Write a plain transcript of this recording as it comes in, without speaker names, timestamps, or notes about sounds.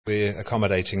we're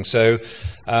accommodating. So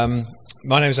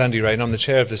my name is Andy Rain, I'm the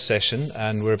chair of this session,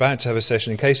 and we're about to have a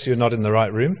session, in case you're not in the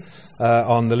right room,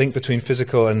 on the link between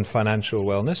physical and financial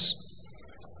wellness.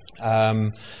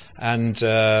 The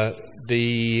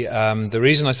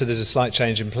reason I said there's a slight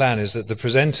change in plan is that the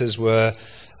presenters were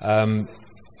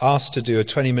asked to do a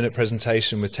 20-minute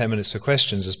presentation with 10 minutes for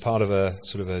questions as part of a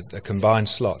sort of a combined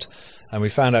slot. And we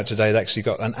found out today they actually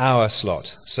got an hour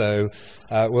slot. So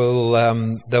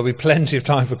there'll be plenty of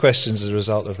time for questions as a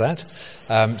result of that.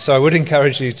 So I would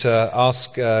encourage you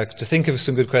to think of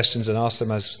some good questions and ask them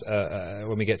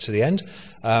when we get to the end.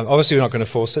 Obviously, we're not going to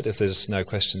force it. If there's no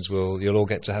questions, you'll all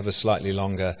get to have a slightly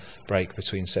longer break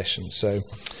between sessions. So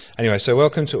anyway,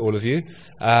 welcome to all of you.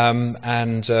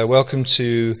 And welcome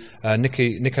to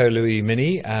Nico-Louis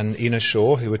Minnie and Ina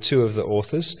Shaw, who are two of the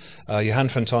authors. Johan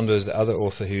van Tonder is the other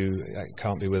author who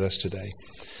can't be with us today.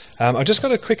 I've just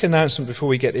got a quick announcement before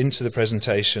we get into the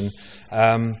presentation.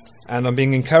 And I'm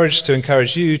being encouraged to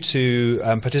encourage you to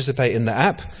participate in the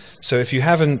app. So if you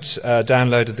haven't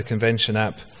downloaded the convention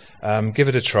app, give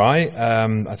it a try.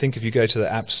 I think if you go to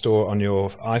the App Store on your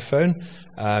iPhone,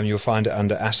 you'll find it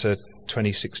under ASA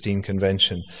 2016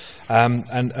 convention.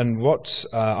 And what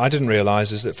I didn't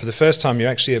realize is that for the first time you're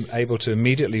actually able to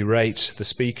immediately rate the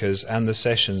speakers and the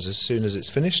sessions as soon as it's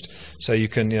finished. So you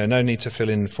can, no need to fill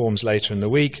in forms later in the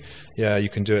week. Yeah, you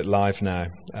can do it live now.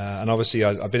 And obviously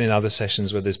I've been in other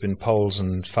sessions where there's been polls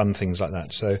and fun things like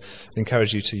that. So I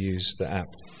encourage you to use the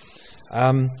app.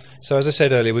 So as I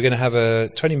said earlier, we're going to have a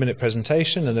 20-minute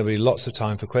presentation and there'll be lots of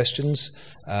time for questions.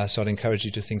 So I'd encourage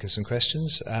you to think of some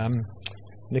questions.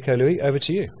 Nico-Louis, over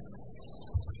to you.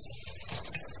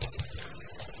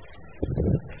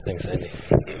 Thanks, Andy.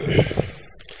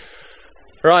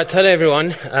 Right, hello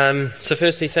everyone. So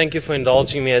firstly, thank you for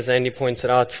indulging me, as Andy pointed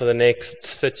out, for the next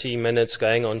 30 minutes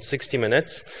going on 60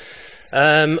 minutes.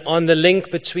 On the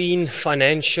link between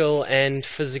financial and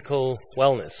physical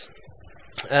wellness.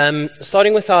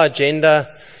 Starting with our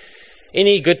agenda,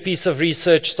 any good piece of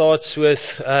research starts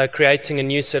with creating a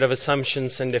new set of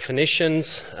assumptions and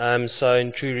definitions. So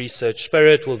in true research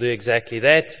spirit, we'll do exactly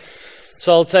that.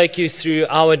 So I'll take you through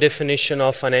our definition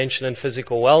of financial and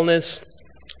physical wellness,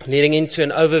 leading into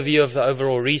an overview of the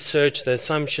overall research, the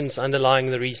assumptions underlying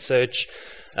the research,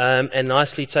 and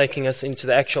nicely taking us into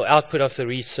the actual output of the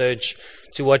research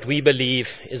to what we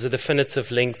believe is a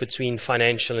definitive link between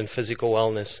financial and physical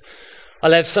wellness.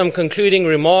 I'll have some concluding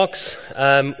remarks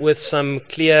with some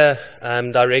clear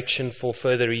direction for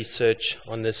further research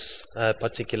on this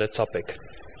particular topic.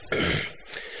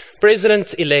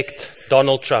 President-elect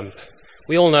Donald Trump.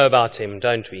 We all know about him,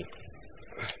 don't we?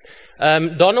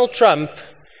 Donald Trump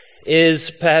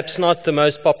is perhaps not the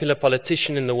most popular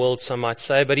politician in the world, some might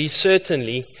say, but he's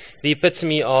certainly the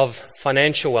epitome of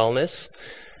financial wellness.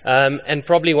 And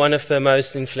probably one of the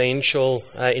most influential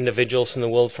individuals in the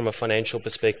world from a financial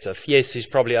perspective. Yes, he's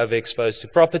probably overexposed to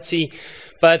property,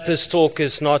 but this talk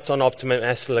is not on optimum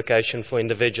asset allocation for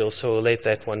individuals, so we'll let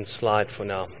that one slide for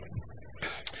now.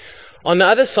 On the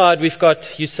other side, we've got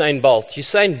Usain Bolt.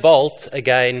 Usain Bolt,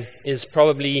 again, is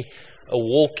probably a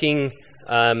walking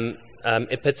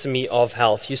epitome of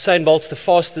health. Usain Bolt's the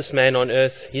fastest man on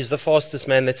earth. He's the fastest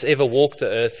man that's ever walked the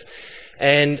earth.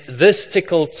 And this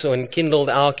tickled and kindled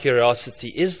our curiosity.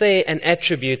 Is there an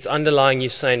attribute underlying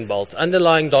Usain Bolt,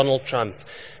 underlying Donald Trump,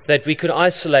 that we could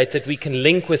isolate, that we can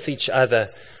link with each other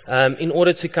in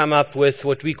order to come up with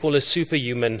what we call a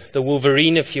superhuman, the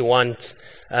Wolverine if you want,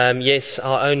 yes,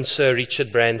 our own Sir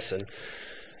Richard Branson.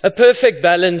 A perfect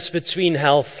balance between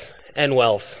health and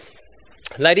wealth.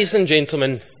 Ladies and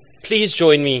gentlemen, please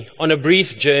join me on a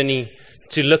brief journey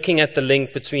to looking at the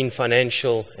link between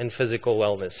financial and physical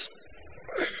wellness.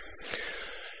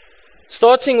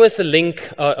 Starting with the link,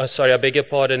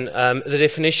 the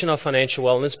definition of financial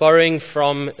wellness, borrowing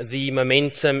from the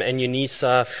Momentum and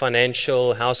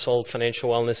UNISA Household Financial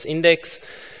Wellness Index.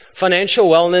 Financial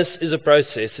wellness is a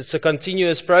process. It's a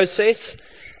continuous process,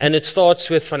 and it starts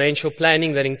with financial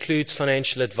planning that includes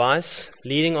financial advice,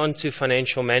 leading on to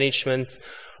financial management,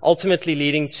 ultimately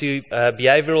leading to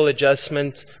behavioral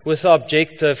adjustment with the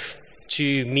objective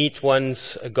to meet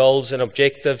one's goals and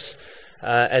objectives,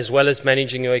 as well as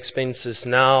managing your expenses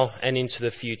now and into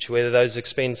the future, whether those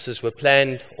expenses were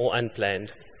planned or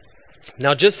unplanned.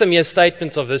 Now, just the mere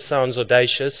statement of this sounds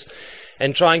audacious,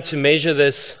 and trying to measure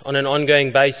this on an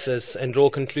ongoing basis and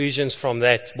draw conclusions from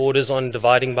that borders on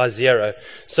dividing by zero.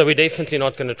 So we're definitely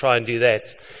not going to try and do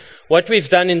that. What we've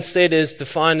done instead is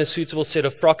define a suitable set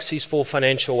of proxies for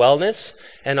financial wellness,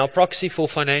 and our proxy for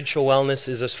financial wellness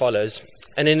is as follows.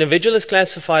 An individual is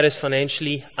classified as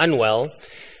financially unwell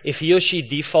if he or she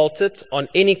defaulted on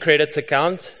any credit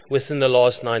account within the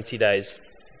last 90 days.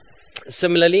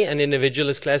 Similarly, an individual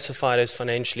is classified as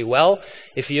financially well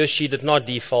if he or she did not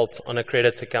default on a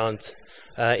credit account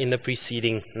in the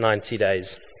preceding 90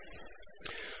 days.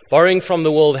 Borrowing from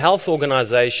the World Health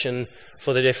Organization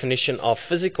for the definition of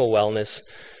physical wellness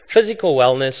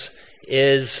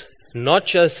is not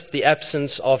just the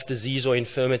absence of disease or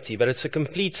infirmity, but it's a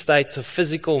complete state of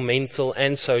physical, mental,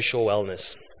 and social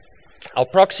wellness. Our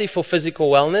proxy for physical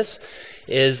wellness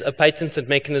is a patented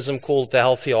mechanism called the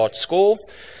Healthy Heart Score.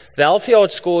 The Healthy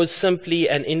Heart Score is simply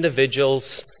an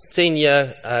individual's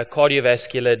 10-year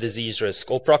cardiovascular disease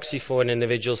risk, or proxy for an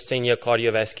individual's 10-year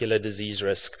cardiovascular disease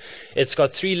risk. It's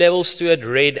got 3 levels to it: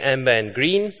 red, amber, and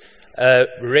green. An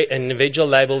individual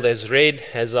labeled as red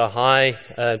has a high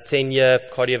 10-year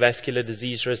cardiovascular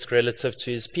disease risk relative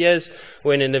to his peers,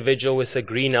 where an individual with a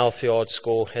green Healthy Heart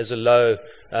Score has a low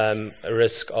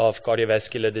risk of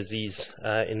cardiovascular disease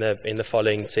in the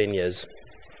following 10 years.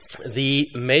 The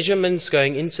measurements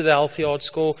going into the Healthy Heart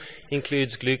Score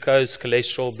includes glucose,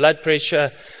 cholesterol, blood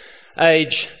pressure,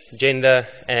 age, gender,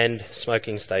 and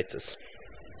smoking status.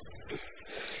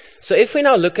 So if we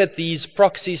now look at these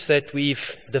proxies that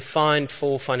we've defined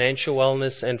for financial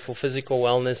wellness and for physical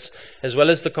wellness, as well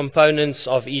as the components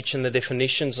of each and the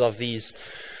definitions of these,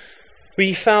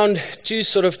 we found 2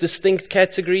 sort of distinct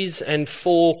categories and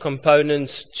 4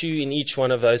 components, 2 in each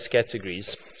one of those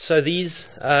categories. So these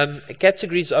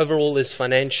categories overall is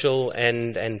financial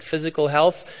and physical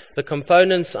health. The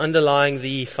components underlying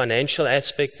the financial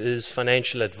aspect is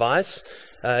financial advice.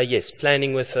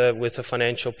 Planning with a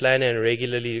financial plan and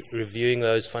regularly reviewing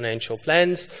those financial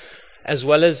plans, as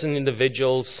well as an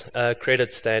individual's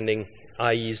credit standing,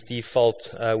 i.e. his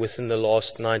default within the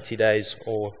last 90 days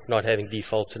or not having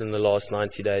defaulted in the last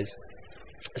 90 days.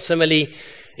 Similarly,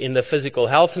 in the physical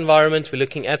health environment, we're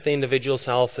looking at the individual's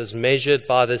health as measured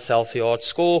by this Healthy Heart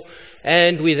Score,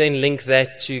 and we then link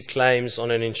that to claims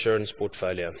on an insurance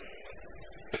portfolio.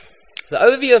 The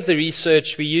overview of the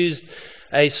research, we used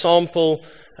a sample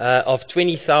of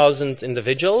 20,000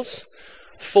 individuals.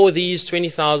 For these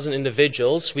 20,000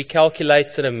 individuals, we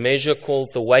calculated a measure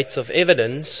called the weight of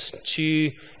evidence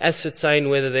to ascertain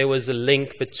whether there was a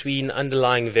link between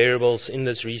underlying variables in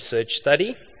this research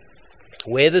study.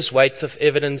 Where this weight of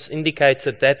evidence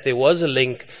indicated that there was a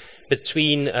link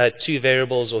between 2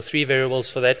 variables or 3 variables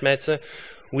for that matter,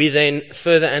 we then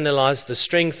further analyzed the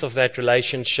strength of that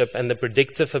relationship and the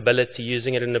predictive ability,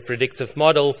 using it in a predictive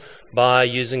model by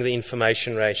using the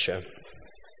information ratio.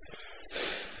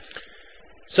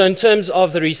 So in terms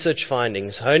of the research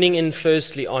findings, honing in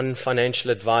firstly on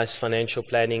financial advice, financial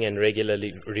planning, and regular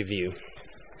review.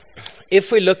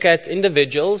 If we look at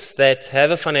individuals that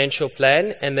have a financial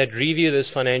plan and that review this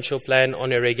financial plan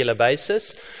on a regular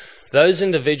basis, those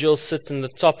individuals sit in the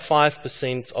top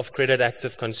 5% of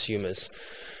credit-active consumers.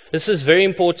 This is very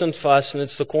important for us, and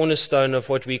it's the cornerstone of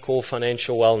what we call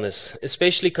financial wellness,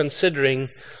 especially considering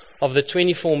of the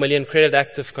 24 million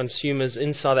credit-active consumers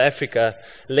in South Africa,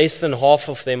 less than half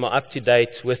of them are up to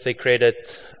date with their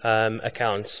credit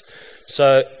accounts.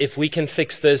 So if we can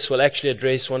fix this, we'll actually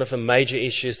address one of the major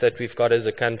issues that we've got as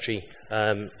a country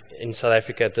in South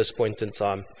Africa at this point in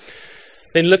time.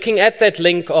 Then looking at that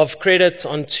link of credit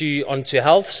onto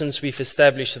health, since we've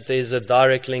established that there's a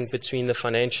direct link between the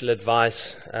financial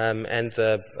advice and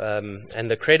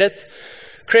the credit.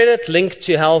 Credit linked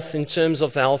to health in terms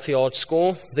of the Healthy Heart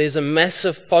Score, there's a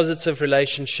massive positive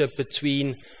relationship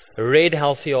between red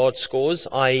Healthy Heart Scores,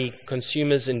 i.e.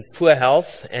 consumers in poor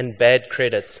health, and bad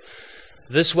credit.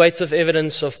 This weight of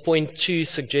evidence of 0.2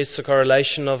 suggests a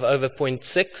correlation of over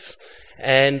 0.6,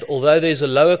 and although there's a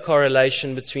lower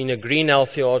correlation between a green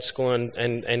Healthy Heart Score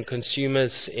and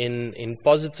consumers in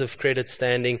positive credit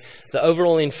standing, the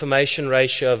overall information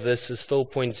ratio of this is still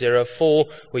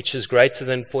 0.04, which is greater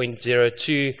than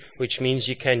 0.02, which means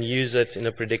you can use it in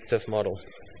a predictive model.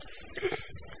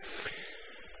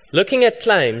 Looking at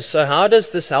claims, so how does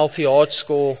this Healthy Heart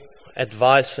Score,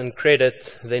 advice, and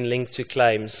credit then link to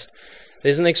claims?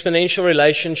 There's an exponential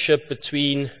relationship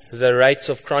between the rates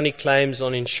of chronic claims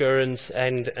on insurance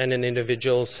and an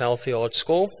individual's Healthy Heart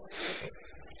Score.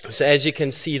 So as you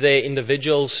can see there,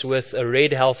 individuals with a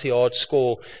red Healthy Heart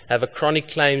Score have a chronic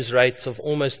claims rate of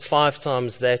almost 5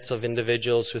 times that of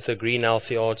individuals with a green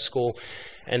Healthy Heart Score,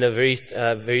 and a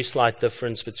very slight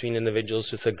difference between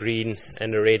individuals with a green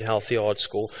and a red Healthy Heart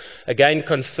Score. Again,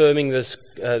 confirming this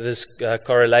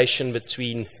correlation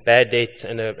between bad debt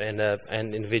and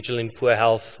an individual in poor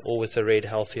health or with a red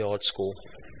Healthy Heart Score.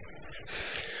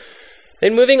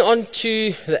 Then moving on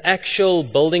to the actual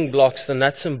building blocks, the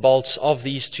nuts and bolts of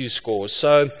these two scores.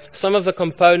 So some of the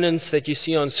components that you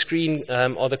see on screen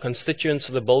are the constituents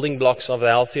of the building blocks of the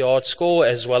Healthy Heart score,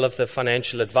 as well as the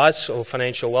financial advice or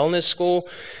financial wellness score.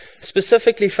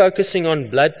 Specifically focusing on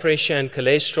blood pressure and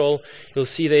cholesterol, you'll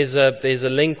see there's a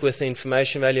link with the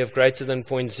information value of greater than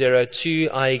 0.02,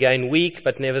 again weak,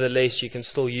 but nevertheless you can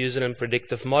still use it in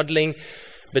predictive modeling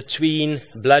between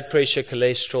blood pressure,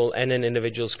 cholesterol, and an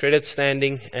individual's credit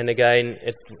standing. And again,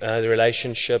 the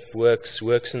relationship works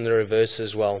in the reverse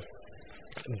as well.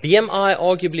 BMI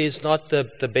arguably is not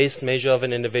the best measure of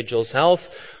an individual's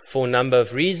health for a number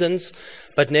of reasons,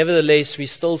 but nevertheless, we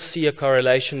still see a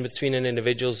correlation between an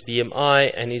individual's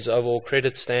BMI and his overall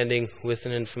credit standing with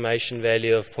an information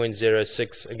value of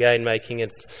 0.06, again making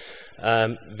it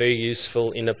very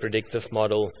useful in a predictive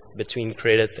model between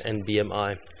credit and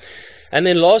BMI. And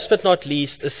then last but not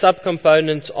least, a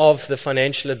subcomponent of the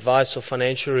financial advice or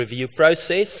financial review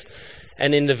process,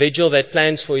 an individual that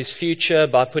plans for his future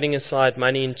by putting aside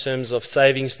money in terms of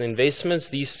savings and investments.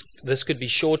 This could be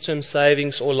short-term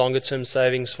savings or longer-term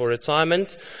savings for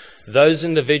retirement. Those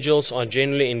individuals are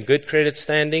generally in good credit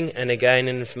standing, and again,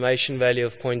 an information value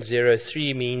of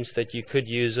 0.03 means that you could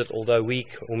use it, although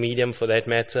weak or medium for that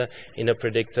matter, in a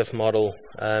predictive model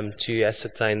to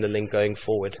ascertain the link going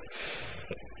forward.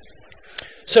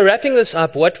 So wrapping this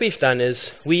up, what we've done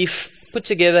is we've put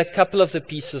together a couple of the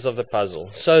pieces of the puzzle.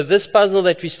 So this puzzle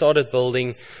that we started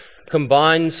building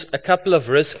combines a couple of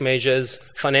risk measures,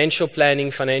 financial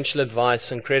planning, financial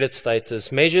advice, and credit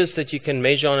status, measures that you can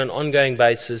measure on an ongoing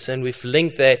basis, and we've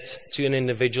linked that to an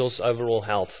individual's overall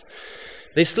health.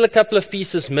 There's still a couple of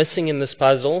pieces missing in this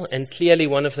puzzle, and clearly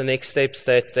one of the next steps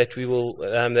that we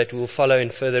will follow in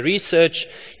further research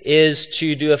is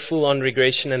to do a full-on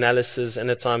regression analysis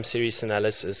and a time series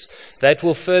analysis. That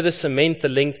will further cement the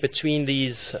link between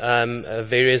these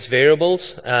various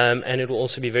variables, and it will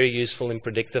also be very useful in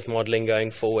predictive modeling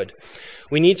going forward.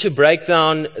 We need to break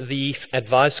down the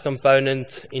advice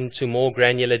component into more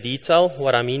granular detail.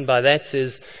 What I mean by that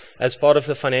is, as part of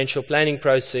the financial planning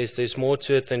process, there's more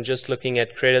to it than just looking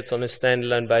at credit on a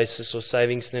standalone basis or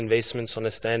savings and investments on a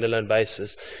standalone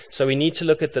basis. So we need to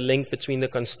look at the link between the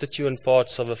constituent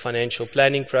parts of a financial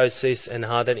planning process and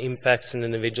how that impacts an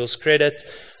individual's credit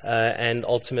and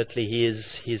ultimately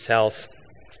his health.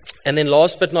 And then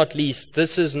last but not least,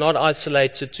 this is not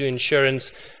isolated to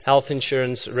insurance, health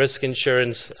insurance, risk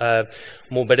insurance,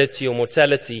 morbidity or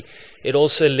mortality. It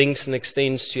also links and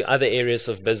extends to other areas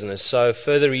of business. So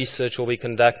further research will be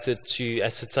conducted to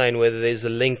ascertain whether there's a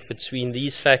link between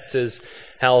these factors,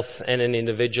 health and an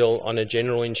individual, on a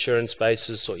general insurance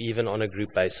basis or even on a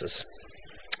group basis.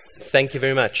 Thank you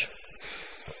very much.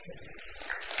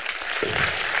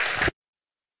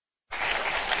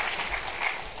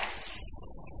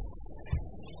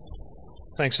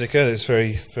 Thanks, Nico. That's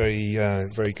very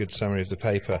good summary of the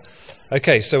paper.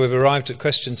 Okay, so we've arrived at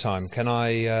question time. Can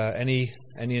I any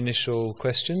initial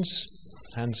questions?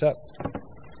 Hands up.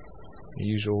 The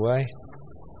usual way.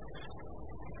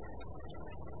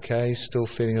 Okay, still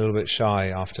feeling a little bit shy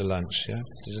after lunch. Yeah.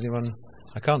 Does anyone?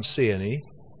 I can't see any.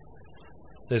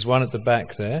 There's one at the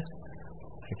back there.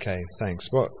 Okay, thanks.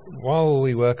 While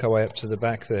we work our way up to the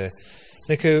back there,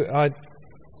 Nico,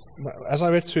 as I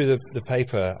read through the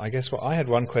paper, I guess I had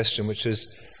one question, which is,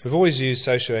 we've always used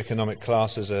socioeconomic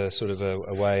class as a sort of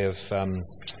a way of,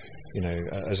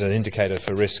 as an indicator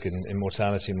for risk in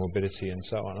mortality, morbidity, and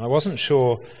so on. And I wasn't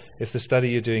sure if the study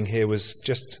you're doing here was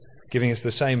just giving us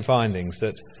the same findings,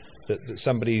 that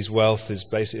somebody's wealth is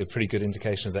basically a pretty good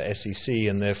indication of the SEC,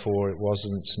 and therefore it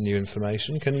wasn't new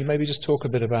information. Can you maybe just talk a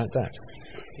bit about that?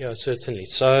 Yeah, certainly.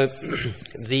 So,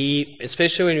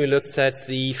 especially when we looked at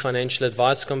the financial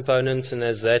advice components and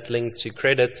as that linked to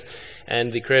credit,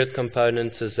 and the credit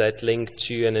components as that linked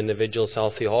to an individual's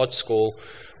Healthy Heart score,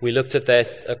 we looked at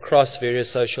that across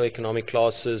various socioeconomic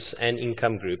classes and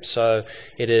income groups. So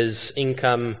it is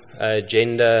income,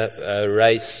 gender,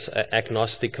 race,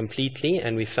 agnostic completely,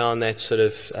 and we found that sort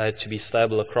of to be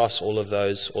stable across all of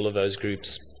those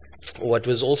groups. What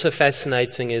was also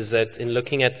fascinating is that in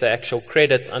looking at the actual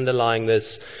credit underlying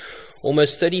this,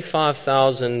 almost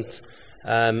 35,000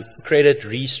 credit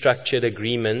restructured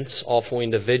agreements are for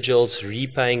individuals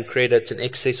repaying credit in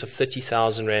excess of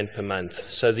 30,000 Rand per month.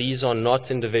 So these are not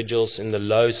individuals in the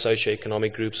low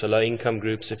socioeconomic groups or low income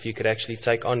groups, if you could actually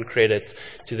take on credit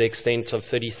to the extent of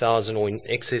 30,000 or in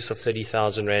excess of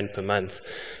 30,000 Rand per month.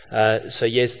 So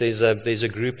yes, there's a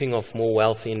grouping of more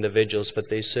wealthy individuals, but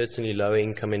there's certainly low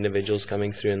income individuals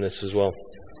coming through in this as well.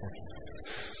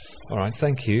 All right,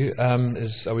 thank you.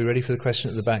 Are we ready for the question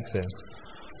at the back there?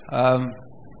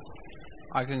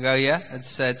 I can go here.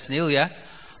 It's Neil here.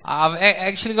 I've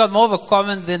actually got more of a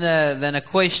comment than a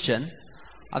question.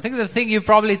 I think the thing you're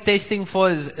probably testing for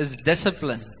is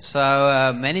discipline.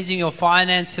 So managing your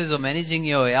finances or managing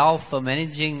your health or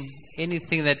managing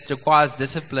anything that requires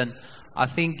discipline, I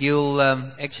think you'll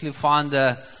actually find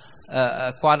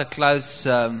quite a close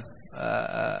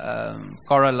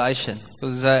correlation,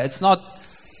 because it's not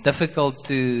difficult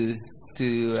to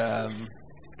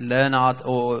learn out,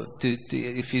 or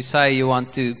if you say you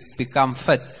want to become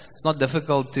fit, it's not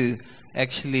difficult to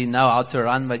actually know how to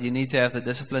run, but you need to have the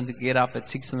discipline to get up at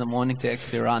 6 in the morning to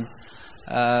actually run.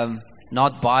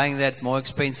 Not buying that more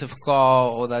expensive car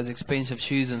or those expensive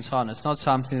shoes and so on. It's not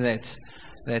something that's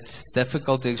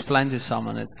difficult to explain to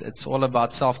someone. It's all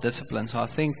about self-discipline. So I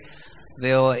think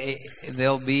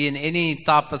there'll be in any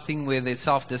type of thing where there's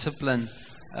self-discipline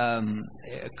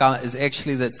is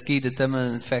actually the key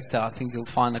determinant factor. I think you'll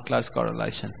find a close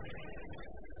correlation.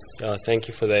 Thank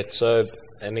you for that. So,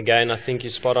 and again, I think you're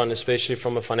spot on, especially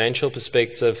from a financial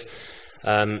perspective.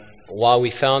 While we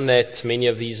found that many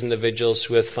of these individuals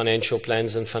with financial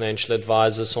plans and financial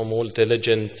advisors are more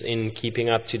diligent in keeping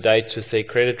up to date with their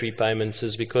credit repayments,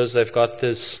 is because they've got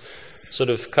this sort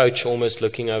of coach almost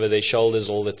looking over their shoulders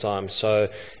all the time. So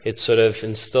it sort of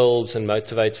instills and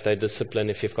motivates their discipline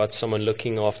if you've got someone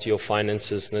looking after your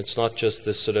finances, and it's not just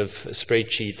this sort of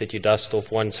spreadsheet that you dust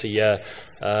off once a year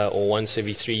or once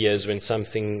every 3 years when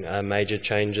something major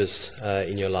changes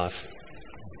in your life.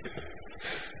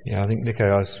 Yeah, I think,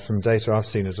 Nico, from data I've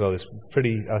seen as well, it's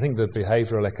pretty. I think the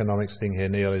behavioural economics thing here,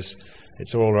 Neil,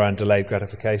 it's all around delayed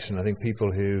gratification. I think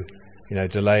people who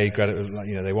delay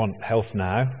they want health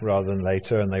now rather than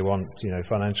later, and they want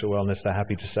financial wellness. They're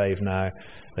happy to save now.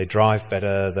 They drive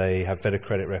better. They have better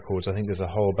credit records. I think there's a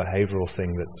whole behavioural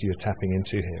thing that you're tapping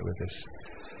into here with this.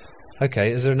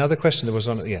 Okay, is there another question that was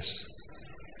on? Yes.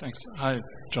 Thanks. Hi,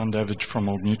 John David from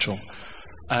Old Mutual.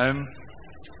 A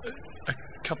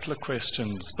couple of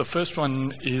questions. The first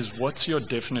one is, what's your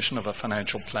definition of a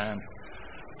financial plan?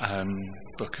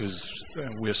 Because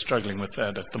we're struggling with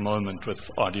that at the moment, with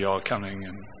RDR coming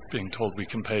and being told we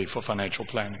can pay for financial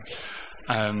planning.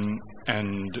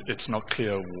 And it's not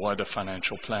clear what a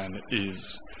financial plan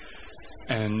is.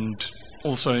 And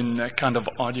also in that kind of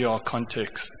RDR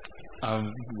context,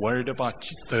 I'm worried about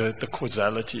the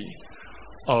causality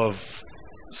of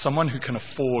someone who can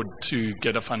afford to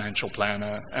get a financial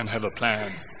planner and have a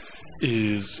plan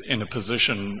is in a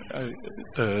position,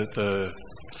 the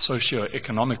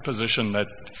socio-economic position, that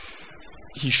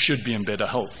he should be in better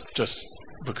health just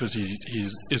because he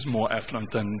is more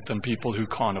affluent than people who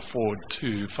can't afford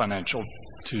to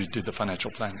do the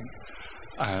financial planning.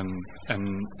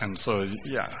 And so,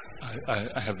 yeah,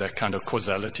 I have that kind of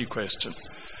causality question.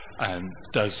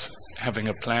 Does having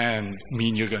a plan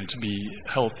mean you're going to be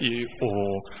healthy,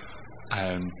 or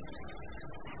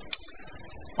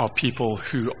are people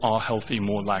who are healthy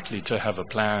more likely to have a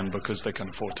plan because they can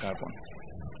afford to have one?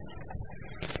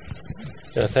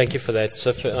 Thank you for that.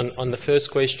 So on the first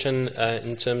question,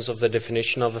 in terms of the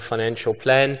definition of a financial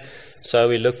plan, so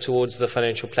we look towards the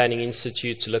Financial Planning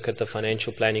Institute to look at the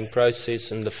financial planning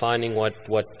process and defining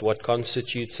what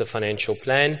constitutes a financial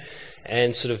plan,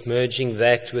 and sort of merging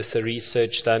that with the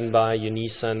research done by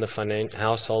UNISA and the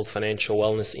Household Financial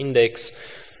Wellness Index.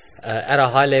 At a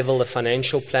high level, the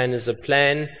financial plan is a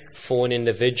plan for an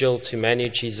individual to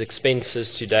manage his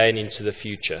expenses today and into the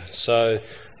future. So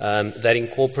that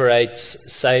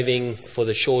incorporates saving for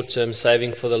the short term,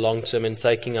 saving for the long term, and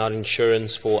taking out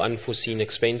insurance for unforeseen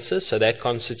expenses. So that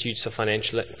constitutes a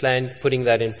financial plan, putting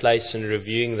that in place and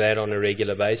reviewing that on a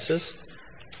regular basis.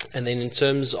 And then in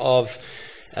terms of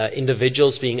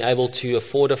individuals being able to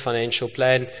afford a financial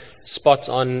plan, spot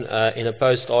on in a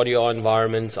post-RDR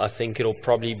environment, I think it'll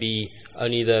probably be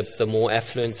only the more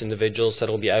affluent individuals that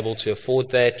will be able to afford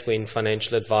that, when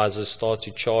financial advisors start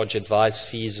to charge advice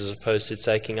fees as opposed to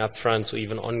taking upfront or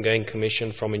even ongoing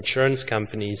commission from insurance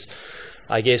companies.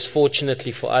 I guess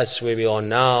fortunately for us, where we are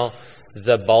now,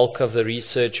 the bulk of the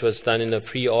research was done in a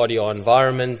pre-RDR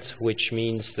environment, which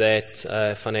means that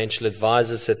financial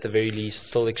advisors at the very least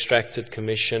still extracted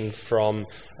commission from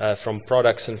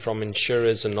products and from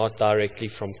insurers and not directly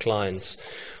from clients,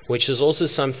 which is also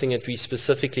something that we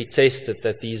specifically tested,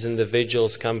 that these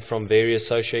individuals come from various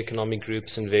socioeconomic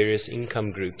groups and various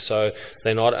income groups. So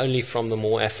they're not only from the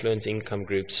more affluent income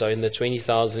groups. So in the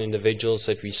 20,000 individuals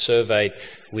that we surveyed,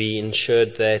 we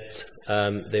ensured that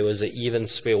there was an even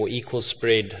spread or equal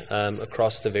spread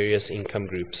across the various income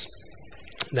groups.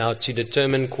 Now, to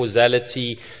determine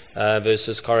causality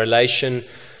versus correlation,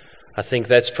 I think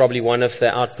that's probably one of the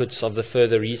outputs of the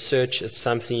further research. It's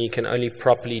something you can only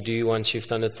properly do once you've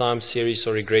done a time series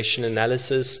or regression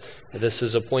analysis. This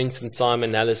is a point-in-time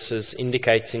analysis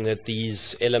indicating that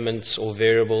these elements or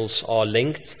variables are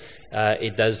linked.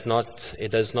 It does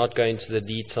not go into the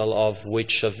detail of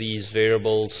which of these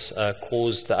variables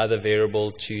caused the other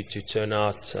variable to turn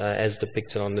out as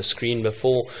depicted on the screen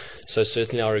before. So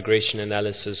certainly our regression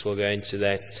analysis will go into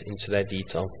that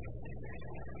detail.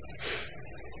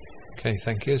 Okay,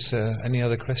 thank you. Is there any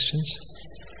other questions?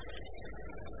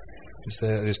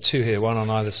 There's two here, one on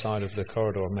either side of the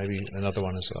corridor, maybe another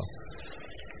one as well.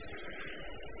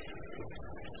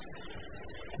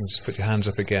 Just put your hands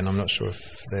up again. I'm not sure if...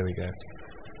 There we go.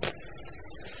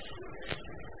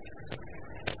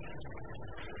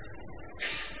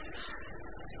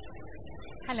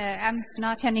 Hello, I'm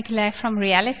Nico-Louis from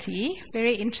Reality.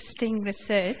 Very interesting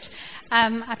research.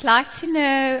 I'd like to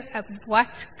know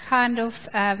what kind of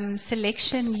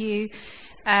selection you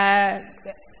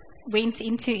went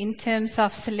into in terms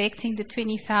of selecting the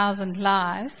 20,000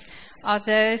 lives. Are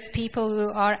those people who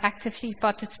are actively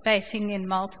participating in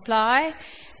Multiply?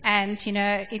 And,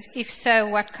 if so,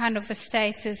 what kind of a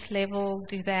status level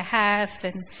do they have?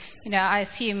 And, I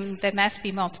assume they must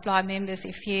be Multiply members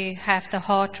if you have the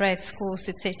heart rate scores,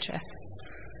 etc.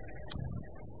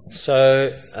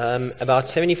 So about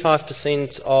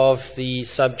 75% of the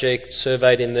subjects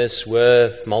surveyed in this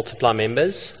were Multiply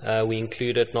members. We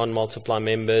included non-Multiply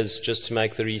members just to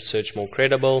make the research more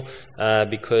credible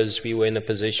because we were in a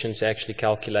position to actually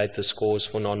calculate the scores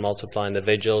for non-Multiply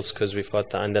individuals because we've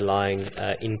got the underlying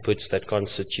inputs that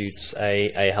constitutes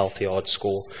a healthy heart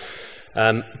score.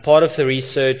 Part of the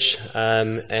research,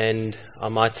 and I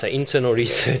might say internal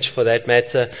research for that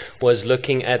matter, was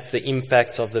looking at the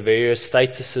impact of the various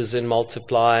statuses in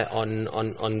Multiply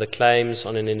on the claims,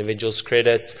 on an individual's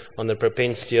credit, on the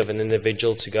propensity of an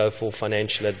individual to go for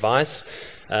financial advice.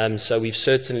 So we've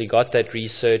certainly got that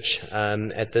research.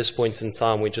 At this point in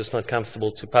time, we're just not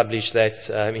comfortable to publish that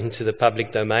into the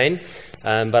public domain.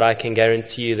 But I can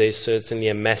guarantee you there's certainly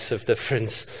a massive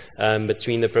difference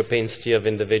between the propensity of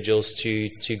individuals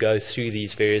to go through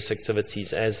these various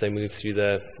activities as they move through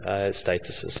the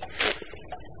statuses.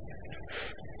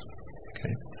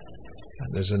 Okay.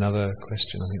 There's another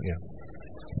question, I think, yeah.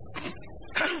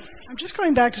 I'm just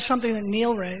going back to something that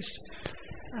Neil raised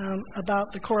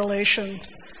about the correlation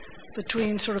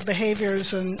between sort of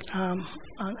behaviors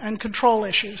and control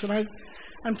issues. And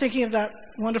I'm thinking of that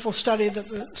wonderful study that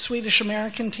the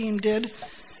Swedish-American team did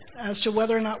as to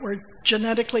whether or not we're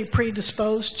genetically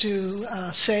predisposed to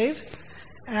save.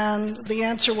 And the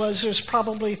answer was there's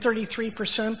probably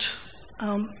 33%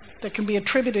 that can be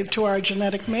attributed to our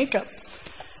genetic makeup.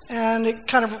 And it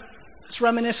kind of is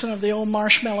reminiscent of the old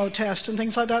marshmallow test and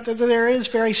things like that. There is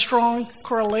very strong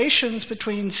correlations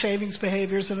between savings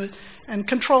behaviors and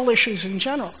control issues in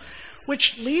general,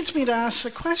 which leads me to ask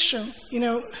the question,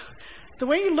 the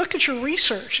way you look at your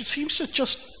research,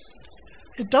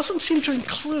 it doesn't seem to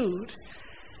include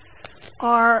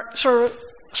our sort of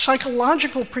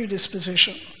psychological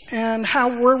predisposition and how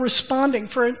we're responding.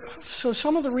 So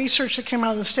some of the research that came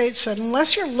out of the States said,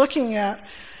 unless you're looking at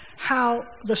how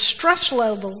the stress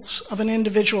levels of an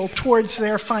individual towards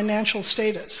their financial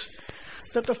status,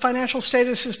 that the financial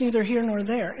status is neither here nor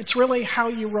there. It's really how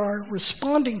you are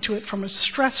responding to it from a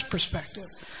stress perspective.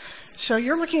 So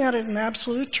you're looking at it in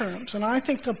absolute terms, and I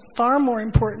think the far more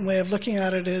important way of looking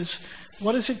at it is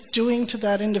what is it doing to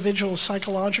that individual's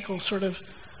psychological sort of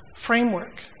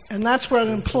framework. And that's where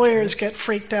employers get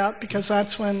freaked out because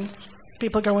that's when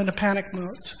people go into panic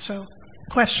modes. So,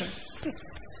 question.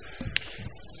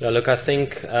 Yeah, look, I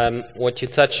think what you're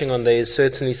touching on there is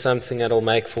certainly something that will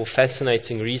make for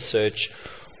fascinating research,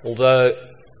 although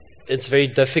it's very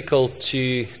difficult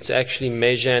to actually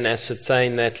measure and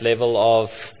ascertain that level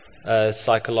of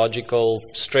psychological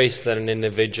stress that an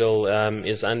individual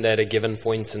is under at a given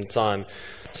point in time.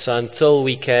 So until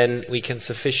we can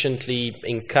sufficiently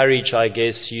encourage, I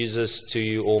guess, users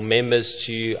or members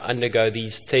to undergo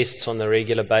these tests on a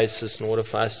regular basis in order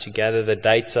for us to gather the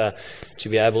data to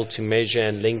be able to measure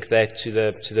and link that to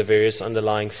the various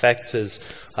underlying factors,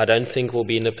 I don't think we'll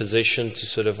be in a position to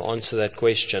sort of answer that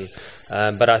question.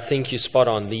 But I think you're spot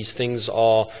on. These things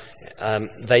are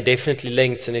they definitely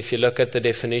linked, and if you look at the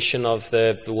definition of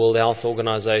the World Health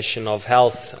Organization of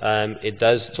health, it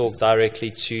does talk directly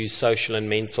to social and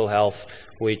mental health,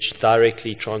 which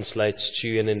directly translates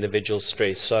to an individual's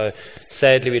stress. So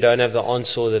sadly, we don't have the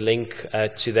answer or the link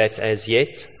to that as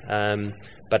yet,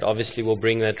 but obviously we'll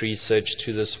bring that research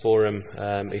to this forum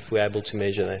if we're able to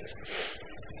measure that.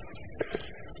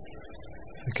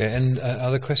 Okay, and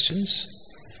other questions?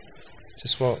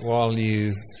 just while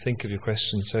you think of your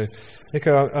question. So,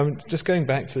 Nico, I'm just going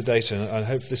back to the data, and I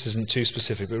hope this isn't too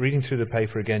specific, but reading through the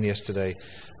paper again yesterday,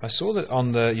 I saw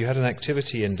that you had an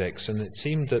activity index, and it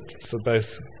seemed that for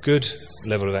both good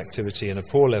level of activity and a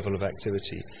poor level of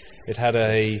activity, it had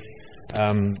a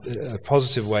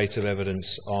positive weight of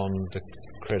evidence on the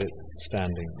credit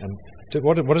standing. And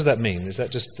what does that mean? Is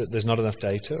that just that there's not enough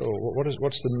data, or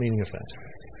what's the meaning of that?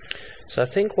 So I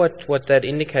think what that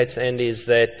indicates, Andy, is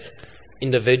that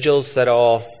individuals that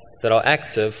are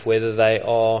active, whether they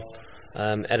are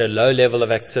at a low level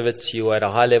of activity or at a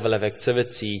high level of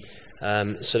activity,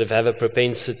 sort of have a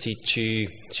propensity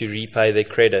to repay their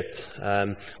credit.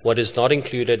 What is not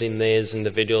included in there is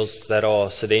individuals that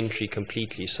are sedentary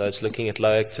completely. So it's looking at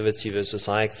low activity versus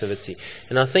high activity.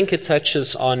 And I think it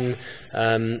touches on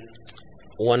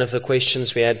one of the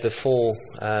questions we had before,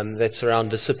 that's around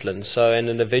discipline. So an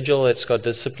individual that's got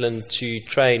discipline to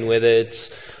train, whether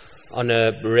it's on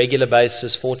a regular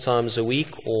basis 4 times a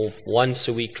week or once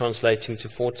a week translating to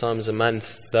 4 times a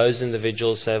month, those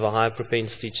individuals have a high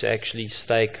propensity to actually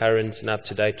stay current and up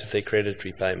to date with their credit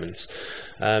repayments.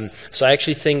 So I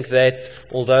actually think that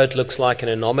although it looks like an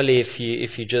anomaly if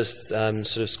you just sort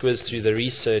of squiz through the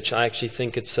research, I actually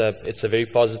think it's a very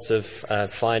positive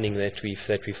finding that we've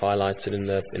highlighted in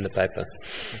the paper.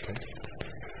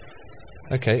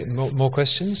 Okay, more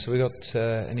questions? Have we got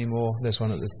any more? There's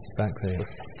one at the back there.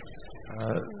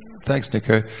 Thanks,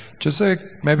 Nico. Just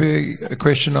maybe a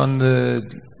question on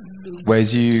the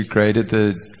ways you graded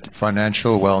the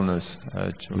financial wellness.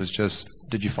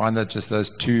 Did you find that just those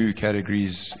 2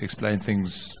 categories explain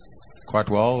things quite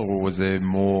well, or was there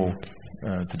more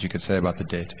that you could say about the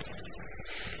debt?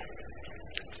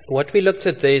 What we looked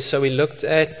at there, so we looked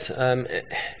at,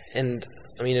 and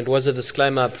I mean, it was a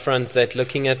disclaimer up front that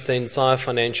looking at the entire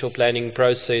financial planning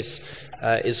process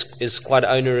is quite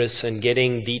onerous, and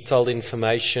getting detailed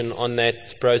information on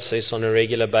that process on a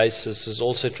regular basis is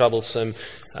also troublesome.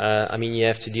 I mean, you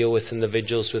have to deal with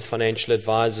individuals, with financial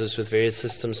advisors, with various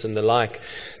systems and the like.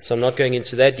 So I'm not going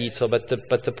into that detail, but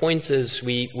the point is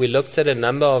we looked at a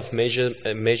number of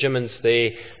measurements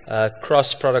there,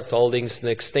 cross-product holdings, and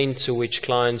the extent to which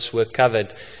clients were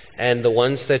covered. And the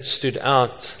ones that stood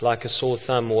out like a sore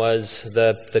thumb was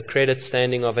the credit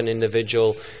standing of an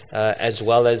individual, as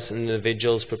well as an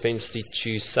individual's propensity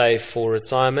to save for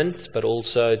retirement, but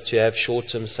also to have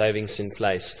short-term savings in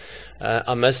place.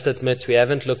 I must admit we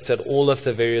haven't looked at all of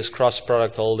the various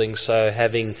cross-product holdings, so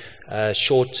having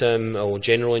short-term or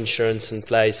general insurance in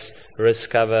place,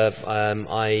 risk cover,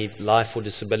 i.e. life or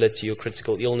disability or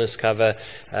critical illness cover,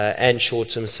 and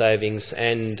short-term savings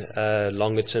and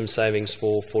longer-term savings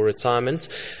for retirement.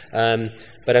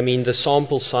 But I mean, the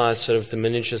sample size sort of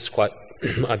diminishes quite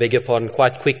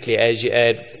quickly as you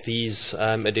add these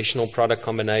additional product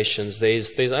combinations.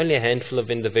 There's only a handful of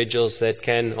individuals that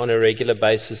can, on a regular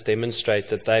basis, demonstrate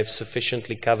that they've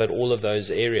sufficiently covered all of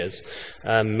those areas.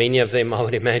 Many of them, I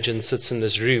would imagine, sits in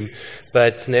this room,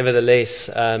 but nevertheless,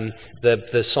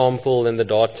 the sample and the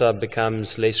data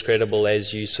becomes less credible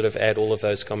as you sort of add all of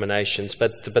those combinations.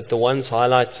 But the ones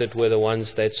highlighted were the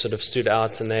ones that sort of stood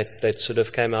out and that sort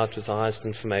of came out with the highest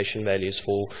information values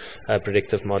for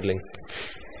predictive modeling.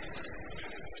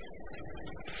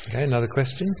 Okay, another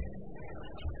question?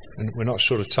 And we're not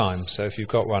short of time, so if you've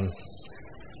got one,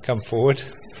 come forward.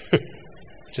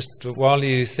 Just while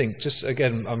you think, just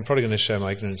again, I'm probably going to show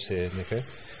my ignorance here, Nico,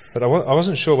 but I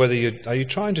wasn't sure whether are you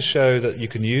trying to show that you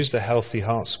can use the healthy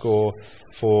heart score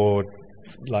for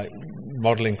like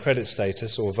modeling credit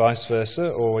status or vice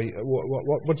versa, or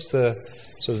what's the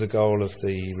sort of the goal of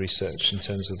the research in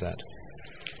terms of that?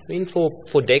 I mean,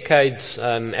 for decades,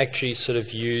 actually sort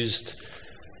of used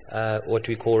what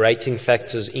we call rating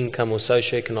factors, income or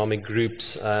socioeconomic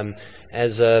groups,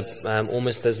 as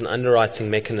almost as an underwriting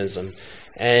mechanism.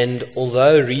 And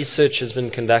although research has been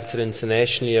conducted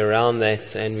internationally around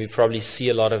that, and we probably see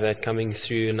a lot of that coming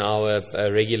through in our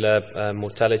regular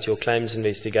mortality or claims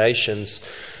investigations,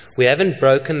 we haven't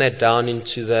broken that down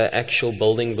into the actual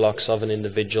building blocks of an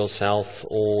individual's health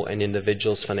or an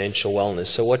individual's financial wellness.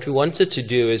 So what we wanted to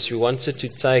do is we wanted to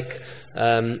take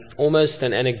almost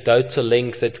an anecdotal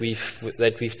link that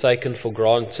we've taken for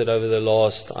granted over the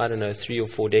last, 3 or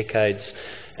 4 decades,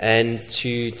 and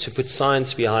to put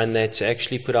science behind that, to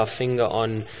actually put our finger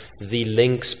on the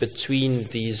links between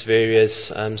these various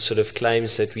sort of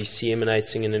claims that we see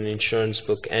emanating in an insurance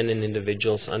book and in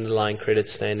individuals' underlying credit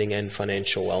standing and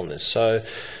financial wellness. So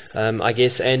I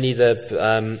guess, Andy,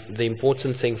 the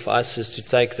important thing for us is to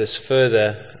take this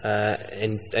further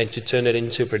and to turn it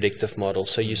into a predictive model.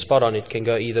 So you spot on, it can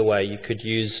go either way. You could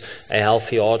use a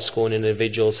healthy hard score in an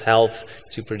individual's health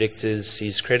to predict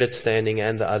his credit standing,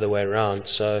 and the other way around.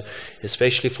 So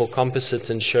especially for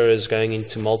composite insurers going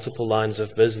into multiple lines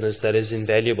of business, that is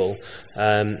invaluable,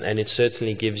 and it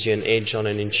certainly gives you an edge on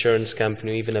an insurance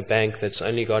company or even a bank that's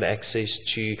only got access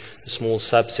to a small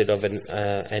subset of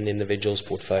an individual's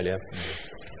portfolio.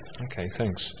 Okay,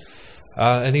 thanks.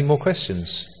 Any more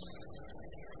questions?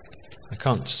 I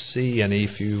can't see any.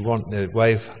 If you want to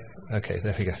wave. Okay,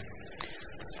 there we go.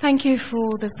 Thank you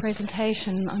for the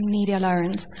presentation. I'm Nidia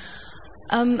Lawrence.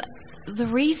 The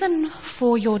reason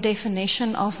for your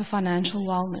definition of the financial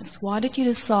wellness, why did you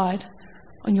decide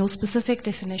on your specific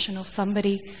definition of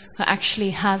somebody who actually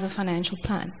has a financial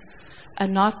plan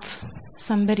and not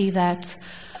somebody that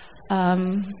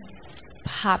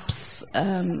perhaps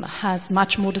has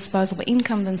much more disposable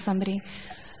income than somebody,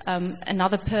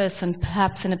 another person,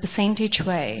 perhaps in a percentage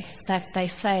way, that they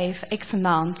save X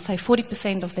amount, say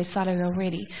 40% of their salary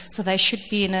already, so they should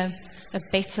be in a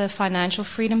better financial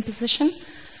freedom position?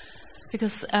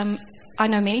 Because I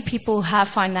know many people have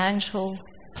financial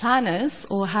planners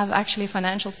or have actually a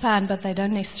financial plan, but they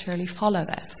don't necessarily follow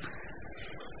that.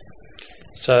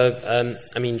 So,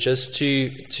 I mean, just to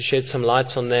shed some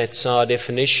light on that, so our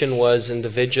definition was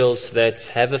individuals that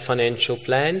have a financial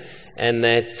plan and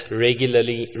that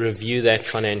regularly review that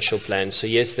financial plan. So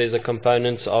yes, there's a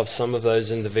component of some of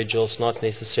those individuals not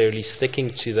necessarily sticking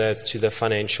to the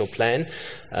financial plan.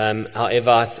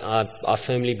 However, I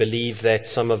firmly believe that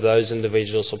some of those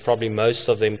individuals, or probably most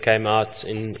of them, came out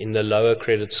in the lower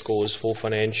credit scores for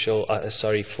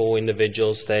for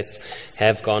individuals that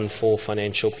have gone for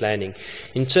financial planning.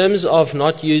 In terms of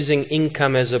not using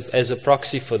income as a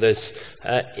proxy for this,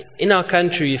 in our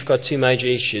country, we've got two major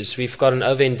issues. We've got an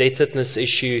over-indebtedness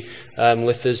issue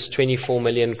with this 24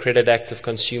 million credit active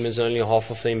consumers, only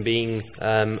half of them being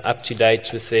up to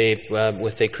date with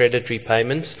their credit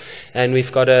repayments, and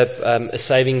we've got a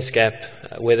savings gap,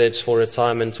 whether it's for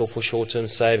retirement or for short-term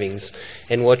savings.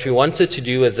 And what we wanted to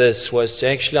do with this was to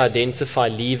actually identify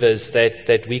levers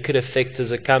that we could affect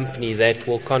as a company that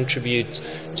will contribute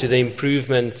to the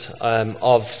improvement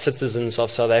of citizens of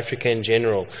South Africa in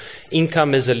general.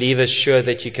 Income is a lever, sure,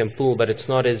 that you can pull, but it's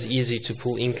not as easy to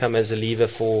pull income as a lever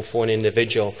for an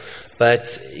individual.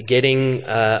 But getting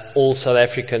all South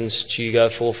Africans to go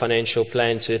for a financial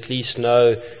plan, to at least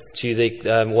know to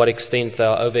what extent they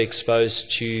are overexposed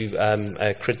to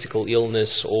a critical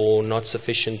illness or not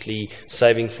sufficiently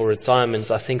saving for retirement,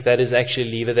 I think that is actually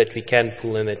a lever that we can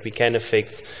pull and that we can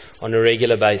affect on a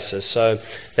regular basis. So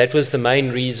that was the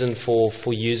main reason for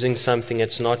using something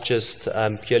that's not just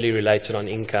purely related on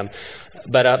income.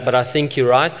 But I think you're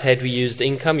right. Had we used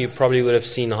income, you probably would have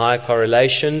seen higher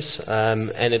correlations,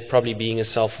 and it probably being a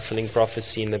self-fulfilling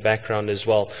prophecy in the background as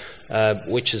well,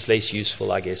 which is less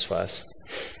useful, I guess, for us.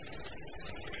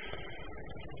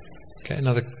 Okay,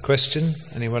 another question?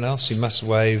 Anyone else? You must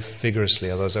wave vigorously,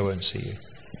 otherwise I won't see you.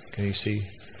 Can you see?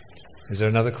 Is there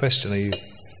another question? Are you?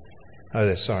 Oh,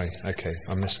 there. Sorry. Okay,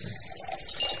 I'm listening.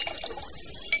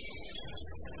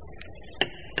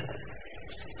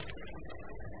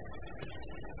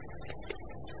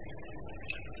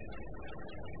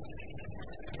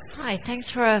 Hi, thanks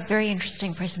for a very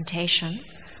interesting presentation.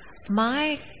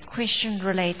 My question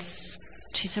relates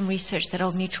to some research that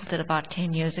Old Mutual did about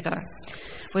 10 years ago,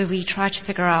 where we tried to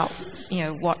figure out,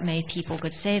 what made people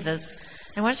good savers.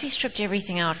 And once we stripped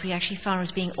everything out, we actually found it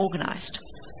was being organized.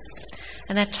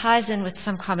 And that ties in with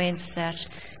some comments that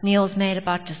Neil's made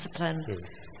about discipline.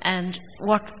 And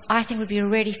what I think would be a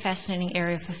really fascinating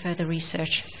area for further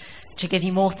research, to give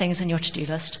you more things on your to-do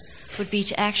list, would be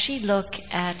to actually look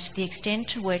at the extent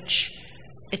to which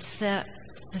it's the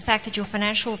fact that your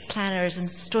financial planner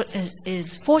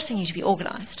is forcing you to be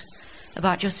organized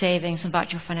about your savings,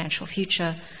 about your financial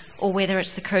future, or whether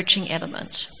it's the coaching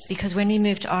element. Because when we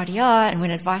move to RDR and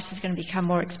when advice is going to become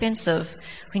more expensive,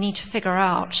 we need to figure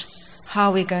out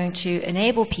how we're going to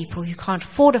enable people who can't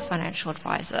afford a financial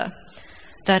advisor,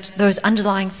 that those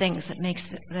underlying things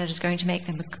that is going to make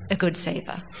them a good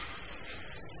saver.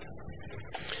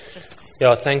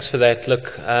 Yeah, thanks for that.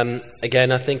 Look,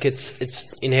 again, I think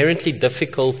it's inherently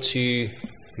difficult to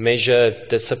measure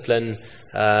discipline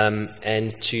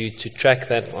and to track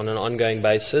that on an ongoing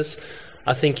basis.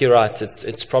 I think you're right.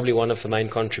 It's probably one of the main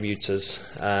contributors.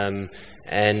 And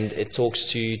and it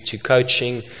talks to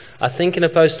coaching. I think in a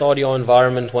post-RDR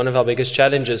environment, one of our biggest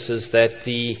challenges is that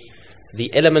the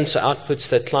elements or outputs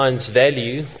that clients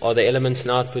value are the elements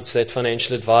and outputs that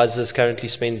financial advisors currently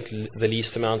spend the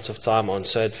least amounts of time on.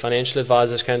 So financial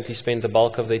advisors currently spend the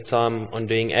bulk of their time on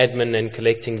doing admin and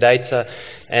collecting data,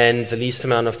 and the least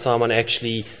amount of time on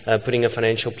actually putting a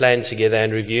financial plan together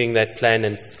and reviewing that plan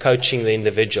and coaching the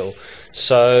individual.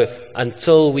 So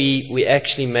until we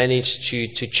actually manage to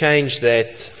change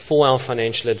that for our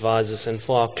financial advisors and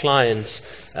for our clients,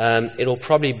 it'll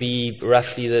probably be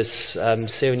roughly this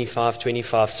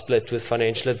 75-25 split, with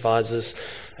financial advisors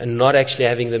and not actually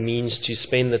having the means to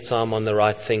spend the time on the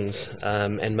right things.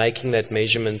 And making that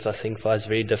measurement, I think, is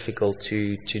very difficult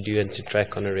to do and to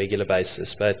track on a regular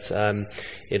basis. But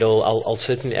I'll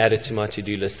certainly add it to my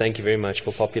to-do list. Thank you very much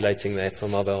for populating that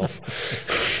on my behalf.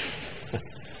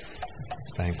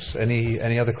 Thanks.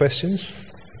 Any other questions?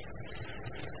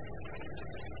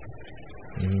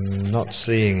 Not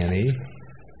seeing any.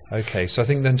 Okay, so I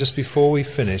think then just before we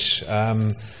finish,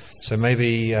 so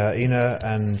maybe Ina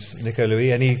and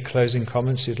Nico-Louis, any closing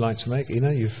comments you'd like to make?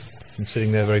 Ina, you've been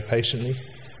sitting there very patiently.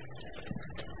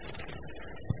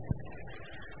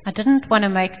 I didn't want to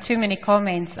make too many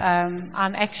comments.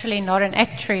 I'm actually not an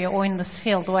actuary or in this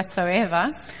field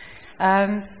whatsoever.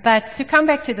 But to come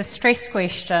back to the stress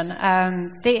question,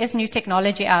 there is new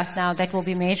technology out now that will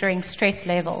be measuring stress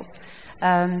levels.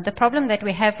 The problem that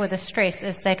we have with the stress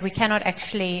is that we cannot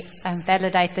actually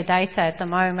validate the data at the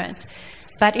moment.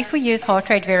 But if we use heart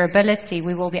rate variability,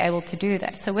 we will be able to do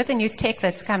that. So with the new tech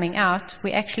that's coming out,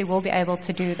 we actually will be able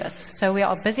to do this. So we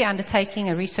are busy undertaking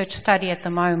a research study at the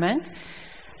moment,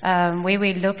 where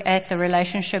we look at the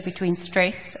relationship between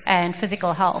stress and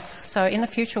physical health. So in the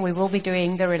future, we will be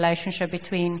doing the relationship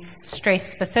between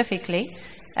stress specifically,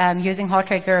 using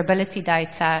heart rate variability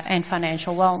data and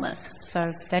financial wellness.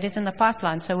 So that is in the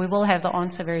pipeline. So we will have the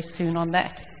answer very soon on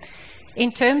that.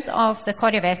 In terms of the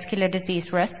cardiovascular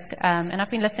disease risk, and I've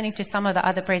been listening to some of the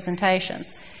other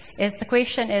presentations, the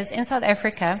question is, in South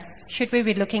Africa, should we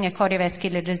be looking at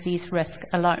cardiovascular disease risk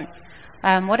alone?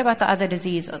 What about the other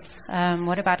diseases?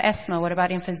 What about asthma? What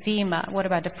about emphysema? What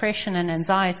about depression and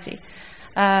anxiety?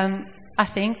 I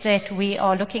think that we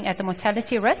are looking at the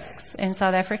mortality risks in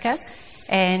South Africa,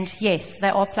 and yes, they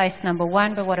are placed number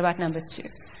one, but what about number two?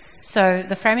 So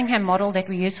the Framingham model that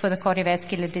we use for the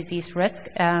cardiovascular disease risk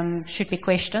should be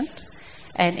questioned.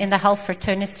 And in the health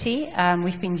fraternity,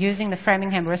 we've been using the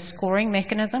Framingham risk scoring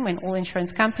mechanism in all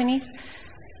insurance companies.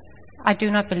 I do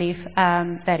not believe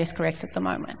that is correct at the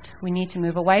moment. We need to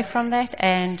move away from that,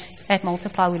 and at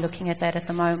Multiply, we're looking at that at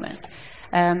the moment.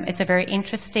 It's a very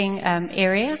interesting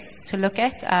area to look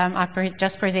at. I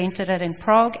just presented it in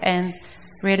Prague, and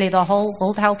really the whole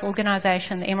World Health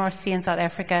Organization, the MRC in South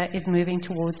Africa, is moving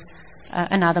towards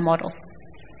another model.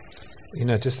 I'm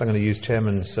going to use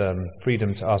Chairman's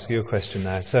freedom to ask you a question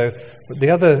now. So the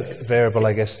other variable,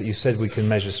 I guess, that you said we can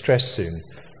measure stress soon,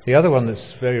 the other one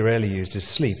that's very rarely used is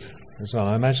sleep as well.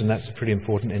 I imagine that's a pretty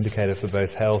important indicator for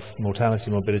both health,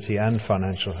 mortality, morbidity, and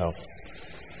financial health.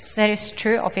 That is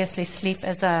true. Obviously, sleep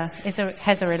has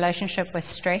a relationship with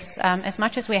stress. As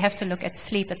much as we have to look at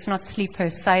sleep, it's not sleep per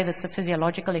se that's a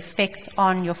physiological effect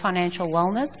on your financial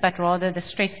wellness, but rather the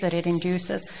stress that it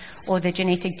induces or the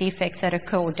genetic defects that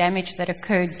occur or damage that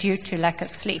occur due to lack of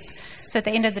sleep. So at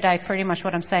the end of the day, pretty much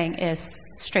what I'm saying is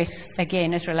stress,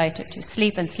 again, is related to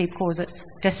sleep, and sleep causes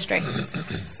distress.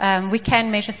 We can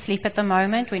measure sleep at the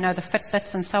moment. We know the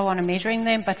Fitbits and so on are measuring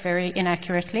them, but very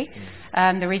inaccurately.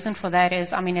 The reason for that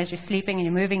is, as you're sleeping and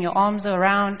you're moving your arms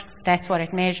around, that's what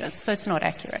it measures, so it's not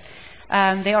accurate.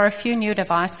 There are a few new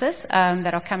devices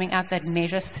that are coming out that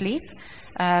measure sleep.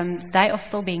 They are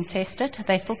still being tested.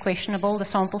 They're still questionable. The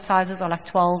sample sizes are like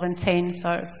 12 and 10,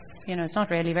 so it's not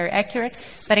really very accurate.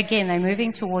 But again, they're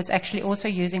moving towards actually also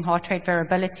using heart rate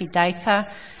variability data,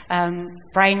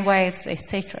 brain waves,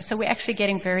 etc. So we're actually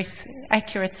getting very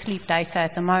accurate sleep data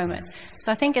at the moment.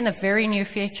 So I think in the very near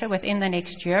future, within the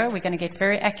next year, we're going to get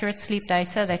very accurate sleep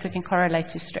data that we can correlate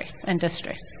to stress and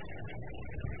distress.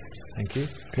 Thank you.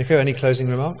 Nico, any closing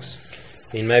remarks?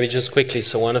 Maybe just quickly,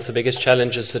 so one of the biggest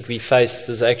challenges that we faced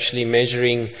is actually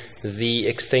measuring the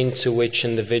extent to which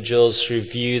individuals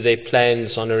review their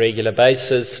plans on a regular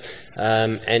basis,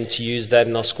 and to use that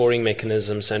in our scoring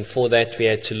mechanisms. And for that, we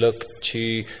had to look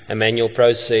to a manual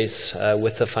process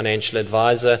with a financial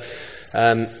advisor.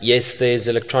 Yes, there's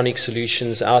electronic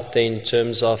solutions out there in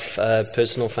terms of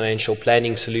personal financial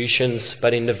planning solutions,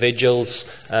 but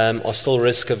individuals are still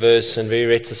risk averse and very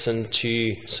reticent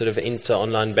to sort of enter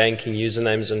online banking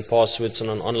usernames and passwords on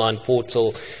an online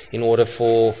portal in order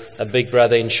for a big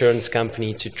brother insurance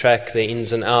company to track their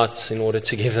ins and outs in order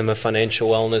to give them a financial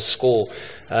wellness score.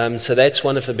 So that's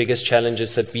one of the biggest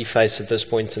challenges that we face at this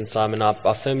point in time, and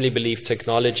I firmly believe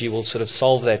technology will sort of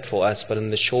solve that for us, but in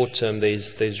the short term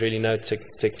there's really no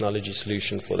technology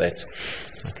solution for that.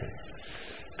 Okay.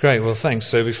 Great, well thanks.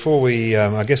 So before we,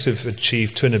 I guess we've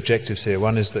achieved twin objectives here.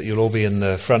 One is that you'll all be in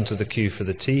the front of the queue for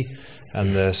the tea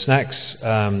and the snacks.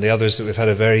 The other is that we've had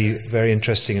a very, very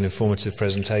interesting and informative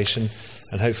presentation,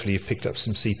 and hopefully you've picked up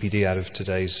some CPD out of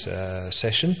today's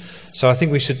session. So I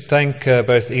think we should thank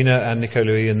both Ina and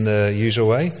Nico-Louis in the usual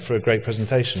way for a great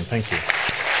presentation. Thank you.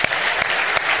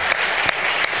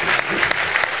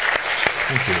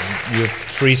 Thank you. You're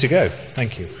free to go.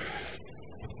 Thank you.